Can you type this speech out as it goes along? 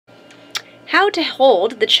How to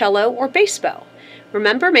hold the cello or bass bow.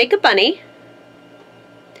 Remember, make a bunny,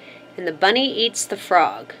 and the bunny eats the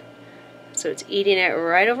frog. So it's eating it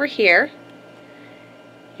right over here.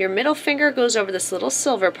 Your middle finger goes over this little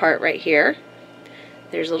silver part right here.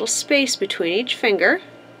 There's a little space between each finger.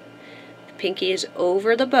 The pinky is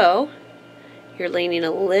over the bow. You're leaning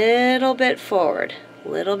a little bit forward,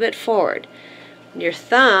 Your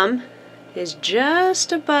thumb is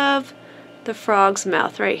just above the frog's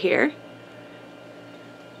mouth right here.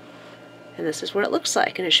 And this is what it looks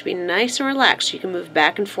like, and it should be nice and relaxed. You can move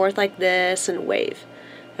back and forth like this and wave.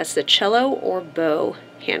 That's the cello or bow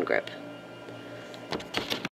hand grip.